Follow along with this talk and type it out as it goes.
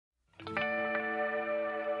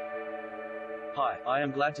Hi, I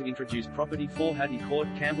am glad to introduce property 4 Hatty Court,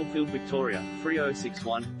 Campbellfield, Victoria,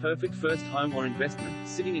 3061, perfect first home or investment,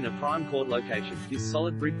 sitting in a prime court location. This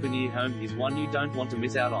solid brick veneer home is one you don't want to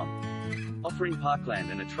miss out on. Offering parkland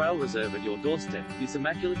and a trail reserve at your doorstep, this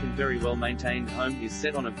immaculate and very well maintained home is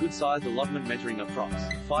set on a good-sized allotment measuring approx.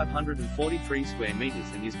 543 square meters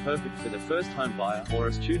and is perfect for the first home buyer or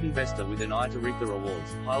astute investor with an eye to reap the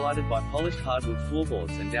rewards. Highlighted by polished hardwood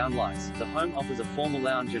floorboards and downlights, the home offers a formal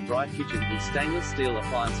lounge and dry kitchen with stainless steel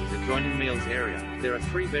appliances adjoining meals area. There are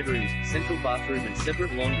 3 bedrooms, central bathroom and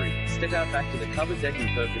separate laundry. Step out back to the covered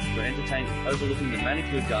decking, perfect for entertaining, overlooking the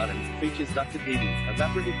manicured garden. Features ducted heating,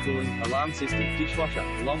 evaporative cooling, alarm system, dishwasher,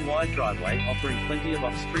 long wide driveway offering plenty of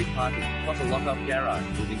off-street parking, plus a lock-up garage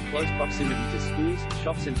within close proximity to schools,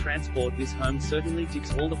 shops and transport. This home certainly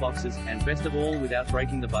ticks all the boxes, and best of all without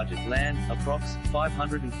breaking the budget. Land, approx.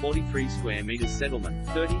 543 square meters. Settlement,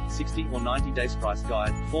 30, 60 or 90 days. Price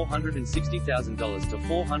guide, $460,000 to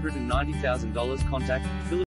 $490,000. Contact